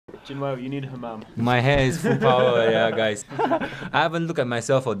Jumah, you need hammam. My hair is full power, yeah, guys. I haven't looked at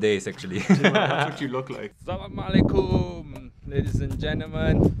myself for days, actually. Jumah, that's what you look like. Assalamu alaikum, ladies and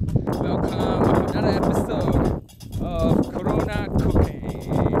gentlemen. Welcome to another episode of Corona Cooking.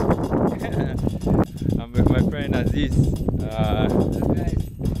 I'm with my friend Aziz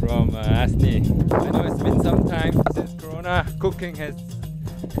from Asni. I know it's been some time since Corona Cooking has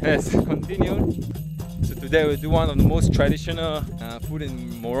continued. So today we'll do one of the most traditional food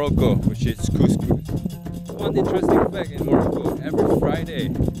in Morocco, which is couscous. One interesting fact in Morocco, every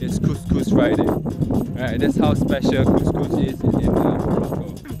Friday is Couscous Friday. Right, that's how special couscous is in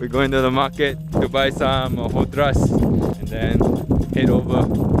Morocco. We're going to the market to buy some hodras and then head over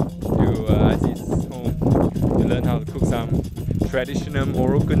to Aziz's home to learn how to cook some traditional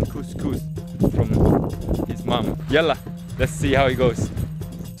Moroccan couscous from his mom. Yalla, let's see how it goes.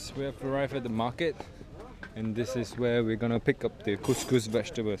 So we have arrived at the market and this is where we're gonna pick up the couscous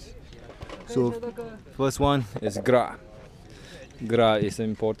vegetables. So first one is gra. Gra is an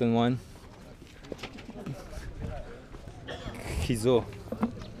important one. Kizo.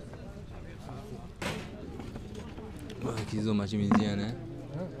 Kizo macam Indian, eh?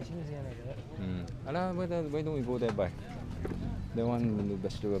 Alah, why don't we go there by? That one the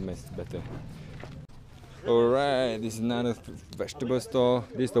vegetable is better. Alright, this is another vegetable store.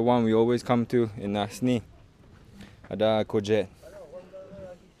 This is the one we always come to in Asni. Ada courgette.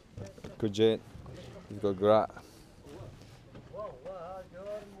 Courgette. We've got gra.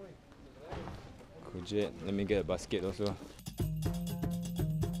 Courgette. Let me get a basket also.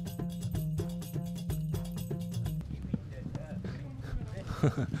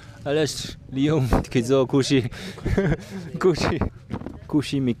 Alas, Liam, Kizo,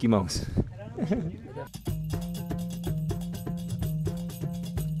 Kushi, Mickey Mouse.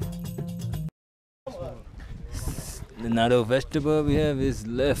 Another vegetable we have is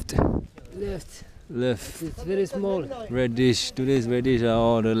left. It's very small. Radish. Today's radish are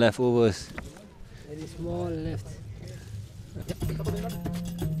all the leftovers. Very small left.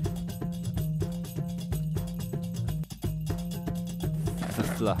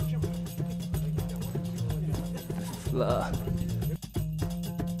 Fla.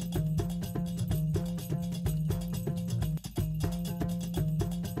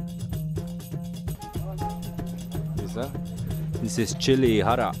 This is chili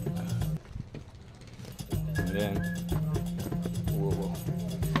hara. And then whoa.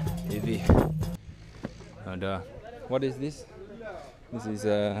 Heavy. And what is this? This is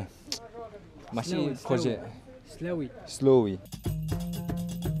mashi courgette. Slowy.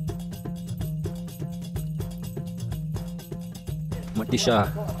 Matisha.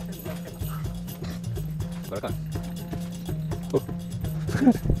 Barakat. Oh.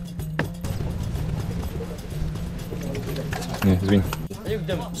 Yeah, it's been.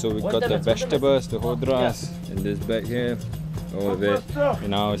 So we got the vegetables, the hodras, in this bag here, all of it. And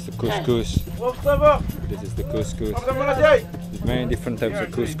now it's the couscous. This is the couscous. There's many different types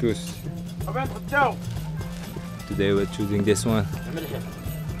of couscous. Today we're choosing this one.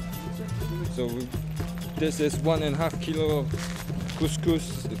 So this is 1.5 kilo of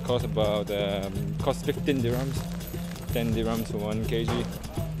couscous. It costs about 15 dirhams, 10 dirhams for 1 kg.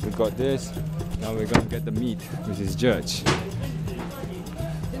 We got this. Now we're gonna get the meat, which is judge.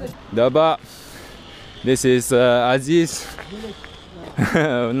 Daba. This is Aziz.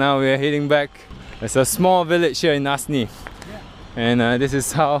 Now we're heading back. It's a small village here in Asni. And this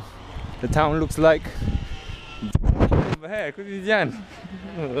is how the town looks like.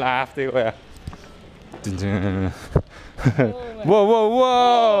 Laugh everywhere.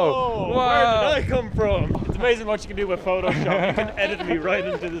 Whoa! Where did I come from? It's amazing what you can do with Photoshop. You can edit me right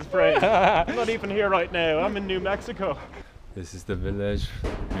into this frame. I'm not even here right now. I'm in New Mexico. This is the village,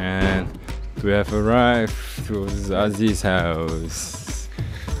 and we have arrived to Aziz's house.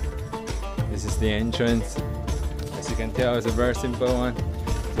 This is the entrance. As you can tell, it's a very simple one.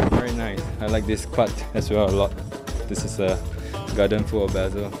 Very nice. I like this cut as well a lot. This is a garden full of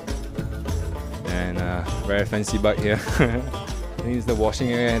basil. And very fancy bike here. I think it's the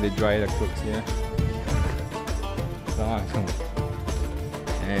washing area and they dry the clothes here.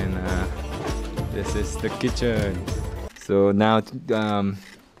 And this is the kitchen. So now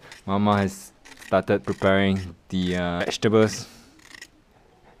Mama has started preparing the vegetables.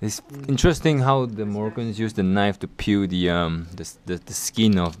 It's interesting how the Moroccans use the knife to peel the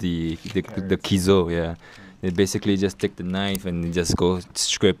skin of the kizo. Yeah. They basically just take the knife and they just go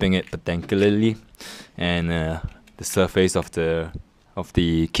scraping it particularly, and the surface of the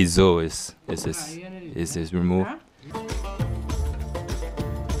kizo is removed.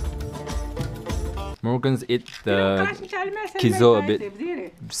 Moroccans eat the kizo a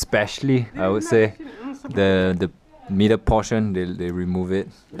bit, especially I would say the middle portion they remove it.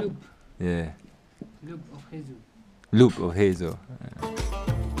 Loop. Yeah. Loop of hazel. Loop of hazel.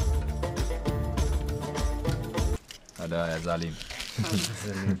 Ada Zalim.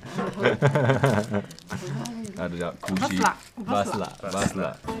 Ada Kuji.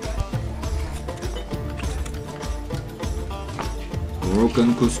 Basla.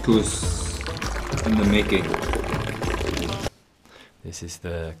 Moroccan couscous in the making. This is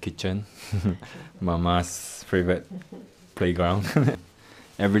the kitchen. Mama's favorite playground.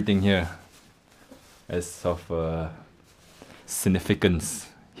 Everything here is of significance,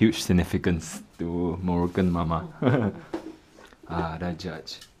 huge significance to Moroccan mama. That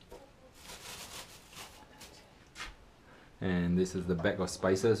judge. And this is the bag of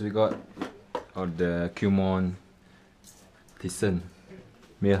spices we got, or the cumin, tisan,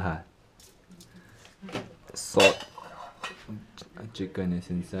 milha, salt, chicken is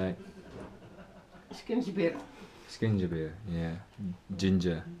inside, skinjabir, yeah,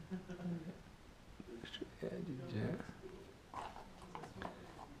 ginger,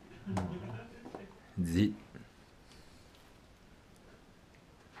 zit,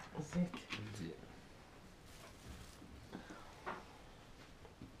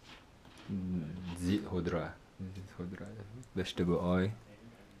 zit hodra, vegetable oil.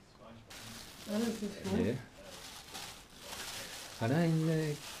 Yeah. هذا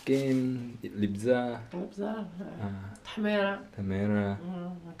كاين لبزة تميرة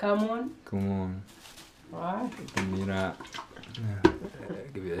كمون تميرة.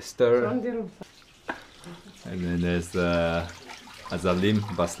 Give it a stir. And then there's azalim,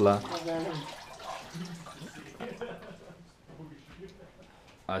 basla.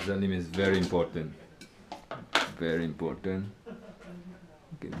 Azalim is very important. Very important.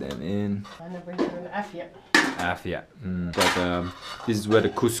 Get them in. Afia. But this is where the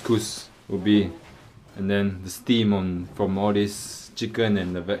couscous will be, and then the steam from all this chicken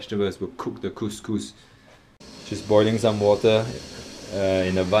and the vegetables will cook the couscous. Just boiling some water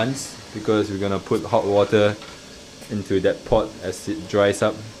in advance because we're gonna put hot water into that pot as it dries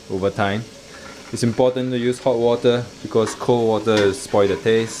up over time. It's important to use hot water because cold water spoils the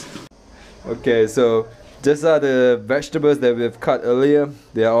taste. Okay, so these are the vegetables that we've cut earlier.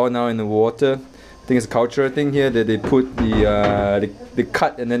 They are all now in the water. I think it's a cultural thing here that they put they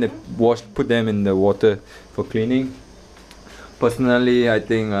cut and then they put them in the water for cleaning. Personally, I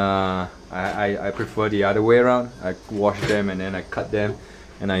think I prefer the other way around. I wash them and then I cut them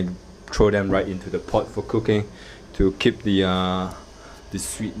and I throw them right into the pot for cooking to keep the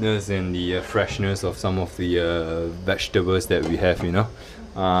sweetness and the freshness of some of the vegetables that we have, you know.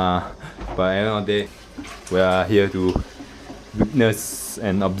 But at the end of the day, we are here to witness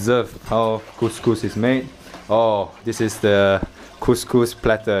and observe how couscous is made. Oh, this is the couscous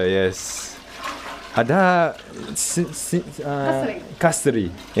platter, yes. Ada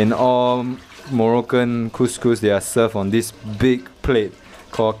kasri. In all Moroccan couscous, they are served on this big plate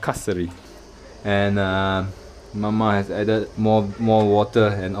called kasri. And Mama has added more water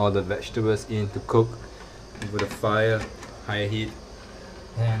and all the vegetables in to cook over the fire, high heat.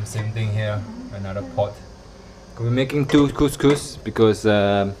 And same thing here, another pot. We're making two couscous because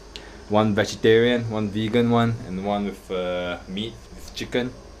one vegetarian, one vegan one, and one with meat, with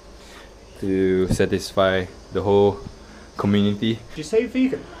chicken, to satisfy the whole community. Did you say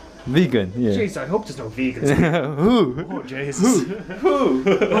vegan? Vegan, yeah. Jeez, I hope there's no vegans. Who? Oh, Jesus. Who?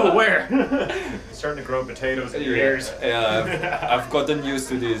 Oh, where? Starting to grow potatoes in your ears. Yeah, I've gotten used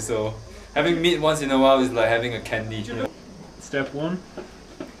to this, so having meat once in a while is like having a candy. You know? Step one,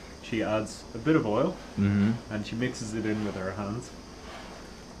 she adds a bit of oil and she mixes it in with her hands.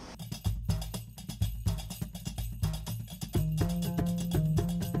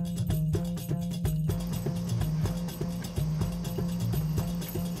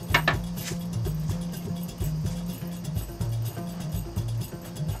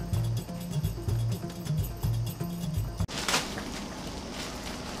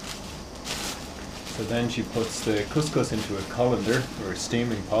 So then she puts the couscous into a colander or a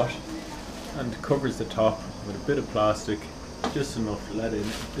steaming pot and covers the top with a bit of plastic, just enough to let in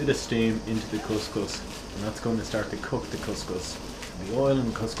a bit of steam into the couscous, and that's going to start to cook the couscous. The oil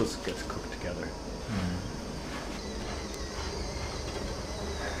and the couscous gets cooked together.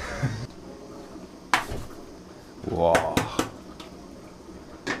 Wow.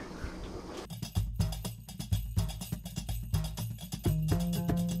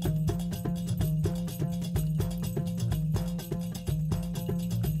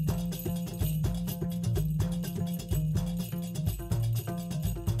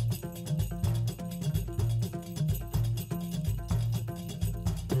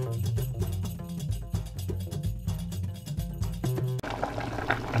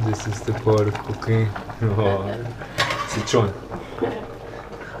 This is the part of cooking. Citron.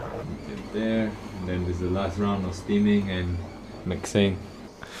 There, and then this is the last round of steaming and mixing.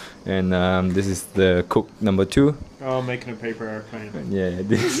 And this is the cook number 2. Oh, making a paper airplane. Yeah,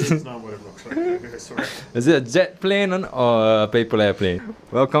 this It's not what it looks like, I swear. is it a jet plane or a paper airplane?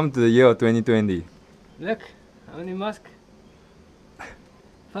 Welcome to the year of 2020. Look, how many mask?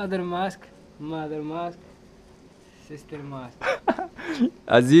 Father mask, mother mask, sister mask.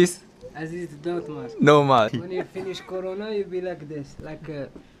 Aziz, Aziz don't mask. no mask. When you finish Corona, you be like this, like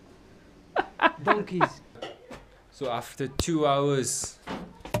donkeys. So after 2 hours.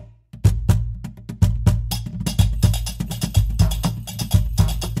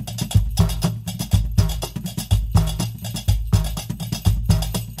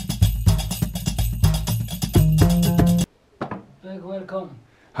 Welcome.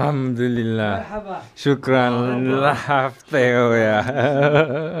 Alhamdulillah. Marhaba. Shukran. La haftahu ya.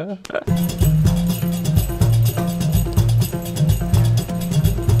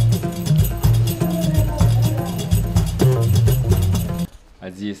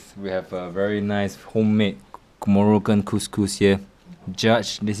 Aziz, we have a very nice homemade Moroccan couscous here.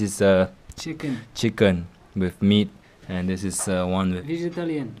 Judge, this is chicken with meat, and this is one with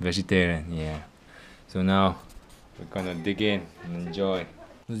vegetarian. Yeah. So now we're gonna dig in and enjoy.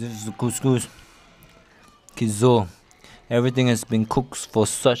 This is the couscous. Kizo. Everything has been cooked for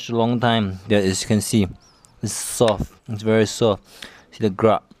such a long time that, as you can see, it's soft. It's very soft. See the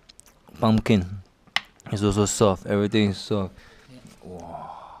grab, pumpkin. It's also soft. Everything is soft. Wow.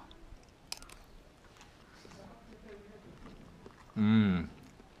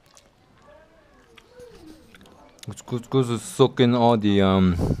 Couscous is soaking all the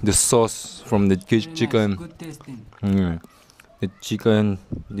sauce from the chicken. Good tasting. The chicken,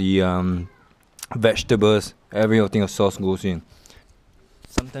 the vegetables, everything of sauce goes in.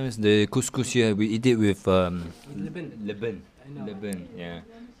 Sometimes the couscous here we eat it with Leban. Yeah.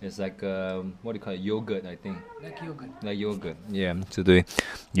 It's like what do you call it? Yogurt, I think. Like yogurt. Yeah. So you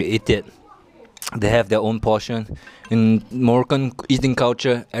eat it. They have their own portion. In Moroccan eating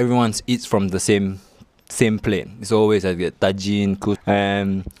culture, everyone eats from the same plate. It's always like tagine, couscous.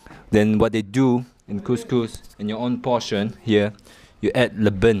 And then what they do in couscous, in your own portion here, you add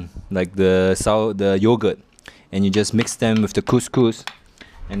leban, like the yogurt, and you just mix them with the couscous,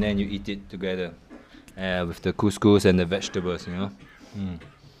 and then you eat it together with the couscous and the vegetables, you know.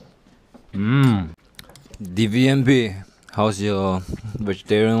 DVMB, how's your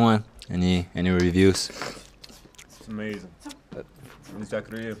vegetarian one? Any reviews? It's amazing.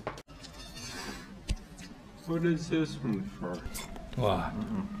 Exactly. What is this one for? Wow.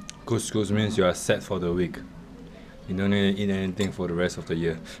 Couscous means you are set for the week. You don't need to eat anything for the rest of the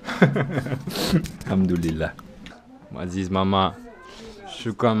year. Alhamdulillah. Aziz Mama.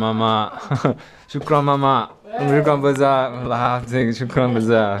 Shukran Mama. Shukran Mama. Shukran Bazaar. Allah Hafizh. Shukran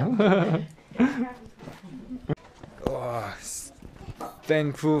Bazaar. Oh,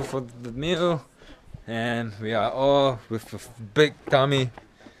 thankful for the meal. And we are all with a big tummy.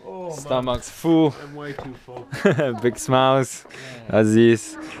 Oh, Stomach's full. I'm way too full. Big smiles.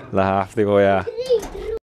 Aziz. La Hafizh.